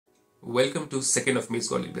Welcome to second of May's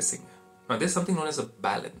Godly Blessing. Now there's something known as a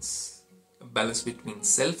balance between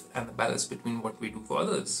self and a balance between what we do for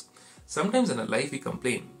others. Sometimes in our life we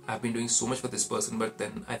complain, I've been doing so much for this person but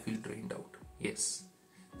then I feel drained out. Yes,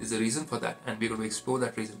 there's a reason for that and we're going to explore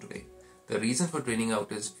that reason today. The reason for draining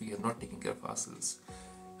out is we are not taking care of ourselves,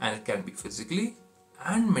 and it can be physically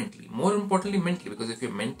and mentally. More importantly mentally, because if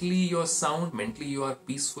you're sound, mentally you are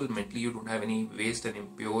peaceful, mentally you don't have any waste and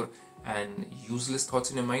impure and useless thoughts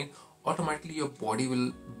in your mind, automatically your body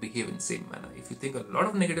will behave in the same manner. If you think a lot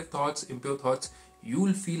of negative thoughts, impure thoughts, you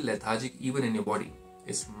will feel lethargic even in your body.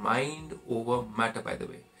 It's mind over matter, by the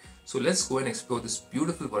way. So let's go and explore this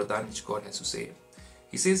beautiful Vardhan which God has to say.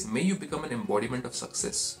 He says, may you become an embodiment of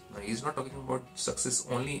success. Now he's not talking about success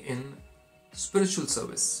only in spiritual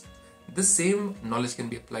service. This same knowledge can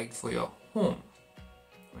be applied for your home,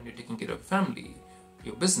 when you're taking care of your family,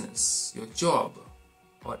 your business, your job,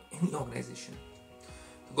 or any organization.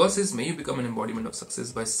 God says, may you become an embodiment of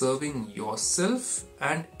success by serving yourself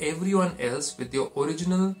and everyone else with your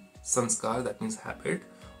original sanskar, that means habit,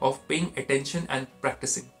 of paying attention and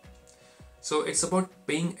practicing. So it's about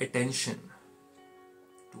paying attention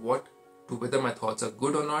to what? To whether my thoughts are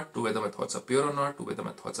good or not, to whether my thoughts are pure or not, to whether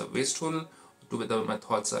my thoughts are wasteful, to whether my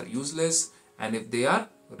thoughts are useless, and if they are,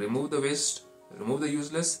 remove the waste, remove the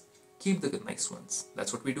useless, keep the nice ones.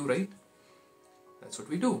 That's what we do, right? That's what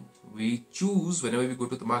we do. We choose, whenever we go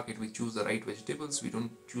to the market, we choose the right vegetables. We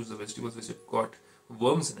don't choose the vegetables which have got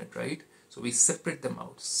worms in it, right? So we separate them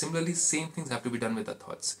out. Similarly, same things have to be done with our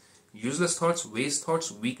thoughts. Useless thoughts, waste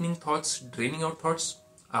thoughts, weakening thoughts, draining out thoughts,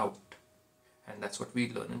 out. And that's what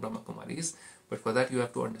we learn in Brahmakumaris. But for that you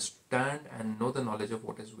have to understand and know the knowledge of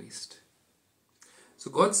what is waste.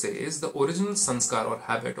 So God says the original sanskar or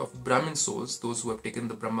habit of Brahmin souls, those who have taken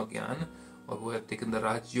the Brahma Gyan or who have taken the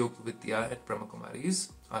RAJYOGA Vidya at Brahmakumaris,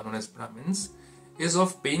 are known as Brahmins, is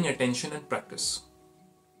of paying attention and practice.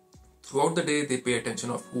 Throughout the day they pay attention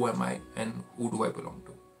of who am I and who do I belong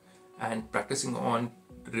to, and practicing on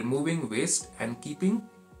removing waste and keeping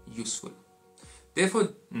useful. Therefore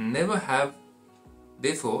never have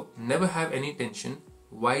any tension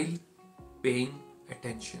while paying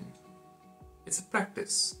attention. It's a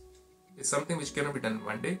practice. It's something which cannot be done in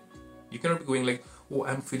one day. You cannot be going like, oh,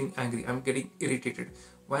 I'm feeling angry, I'm getting irritated.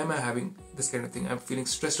 Why am I having this kind of thing? I'm feeling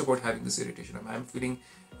stressed about having this irritation. I'm feeling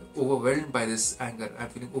overwhelmed by this anger. I'm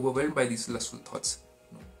feeling overwhelmed by these lustful thoughts.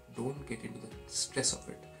 No, don't get into the stress of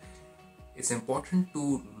it. It's important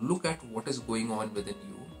to look at what is going on within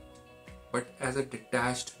you, but as a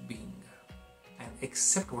detached being, and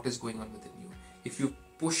accept what is going on within you. If you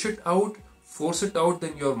push it out, force it out,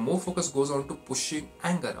 then your more focus goes on to pushing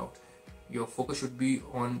anger out. Your focus should be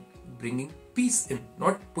on bringing peace in,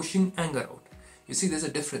 not pushing anger out. You see, there's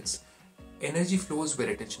a difference. Energy flows where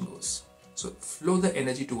attention goes. So flow the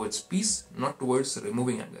energy towards peace, not towards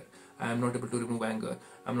removing anger. I am not able to remove anger.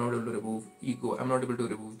 I'm not able to remove ego. I'm not able to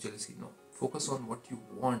remove jealousy. No. Focus on what you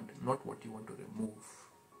want, not what you want to remove.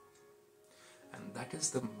 And that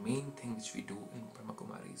is the main thing which we do in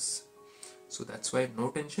Brahmakumaris. So that's why no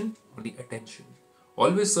tension, only attention.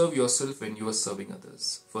 Always serve yourself when you are serving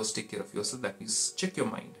others. First take care of yourself. That means check your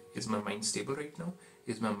mind. Is my mind stable right now?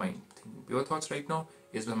 Is my mind thinking pure thoughts right now?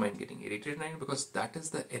 Is my mind getting irritated right now? Because that is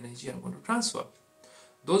the energy I'm going to transfer.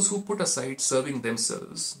 Those who put aside serving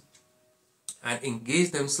themselves and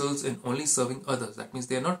engage themselves in only serving others, that means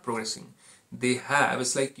they are not progressing.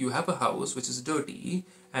 It's like you have a house which is dirty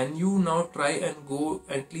and you now try and go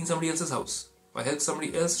and clean somebody else's house or help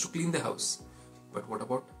somebody else to clean the house. But what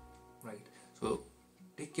about, right? So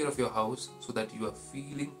take care of your house so that you are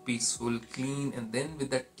feeling peaceful, clean, and then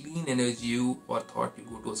with that clean energy or thought you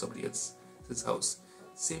go to somebody else's house.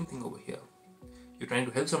 Same thing over here. You're trying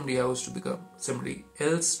to help somebody else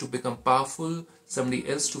to become powerful, somebody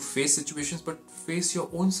else to face situations, but face your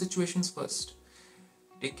own situations first.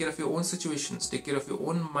 Take care of your own situations, take care of your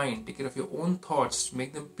own mind, take care of your own thoughts,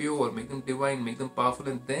 make them pure, make them divine, make them powerful,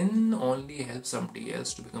 and then only help somebody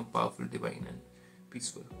else to become powerful, divine, and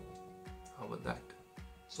peaceful. How about that?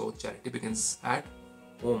 So charity begins at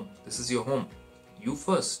home. This is your home. You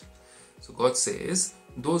first. So God says,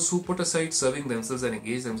 those who put aside serving themselves and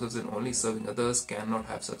engage themselves in only serving others cannot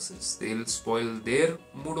have success. They'll spoil their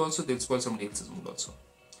mood also, they'll spoil somebody else's mood also.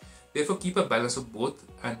 Therefore keep a balance of both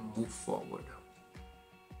and move forward.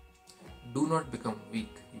 Do not become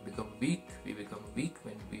weak. We become weak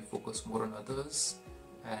when we focus more on others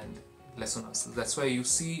and less on ourselves. That's why you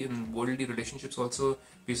see in worldly relationships also,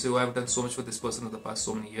 we say, oh, I've done so much for this person in the past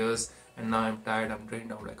so many years and now I'm tired, I'm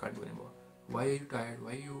drained out, I can't do anymore. Why are you tired?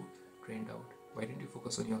 Why are you drained out? Why didn't you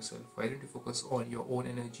focus on yourself? Why didn't you focus on your own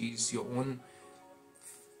energies, your own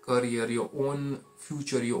career, your own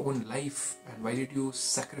future, your own life, and why did you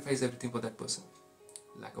sacrifice everything for that person?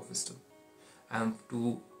 Lack of wisdom. And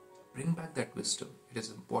to bring back that wisdom, it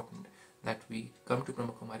is important that we come to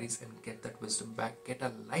Brahmakumaris and get that wisdom back, get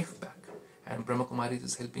our life back. And Brahmakumaris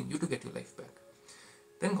is helping you to get your life back.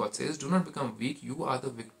 Then God says, do not become weak. You are the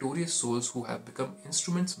victorious souls who have become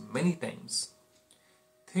instruments many times.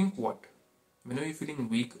 Think what? Whenever you're feeling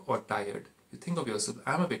weak or tired, you think of yourself,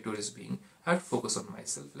 I'm a victorious being. I have to focus on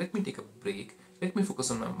myself. Let me take a break. Let me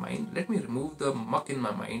focus on my mind. Let me remove the muck in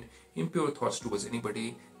my mind, impure thoughts towards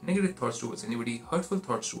anybody, negative thoughts towards anybody, hurtful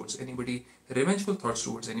thoughts towards anybody, revengeful thoughts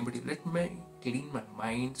towards anybody. Let me clean my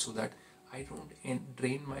mind so that I don't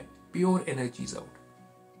drain my pure energies out.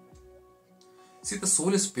 See, the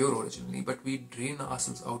soul is pure originally, but we drain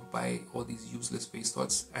ourselves out by all these useless base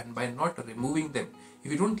thoughts, and by not removing them.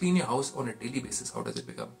 If you don't clean your house on a daily basis, how does it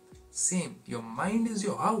become? Same. Your mind is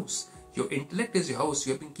your house. Your intellect is your house.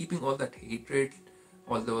 You have been keeping all that hatred,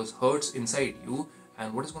 all those hurts inside you,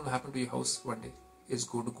 and what is going to happen to your house one day? It's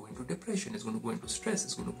going to go into depression. It's going to go into stress.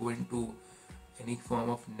 It's going to go into any form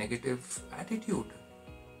of negative attitude,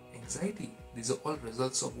 anxiety. These are all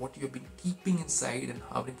results of what you have been keeping inside and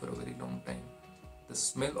harboring for a very long time. The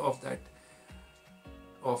smell of that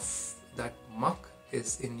muck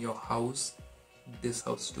is in your house, this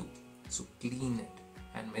house too. So clean it,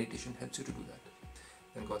 and meditation helps you to do that.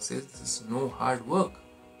 Then God says, this is no hard work.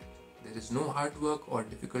 There is no hard work or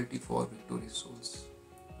difficulty for victorious souls.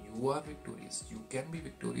 You are victorious. You can be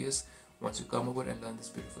victorious once you come over and learn this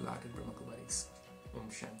beautiful art in Brahmakumaris. Om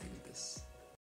Shanti with this.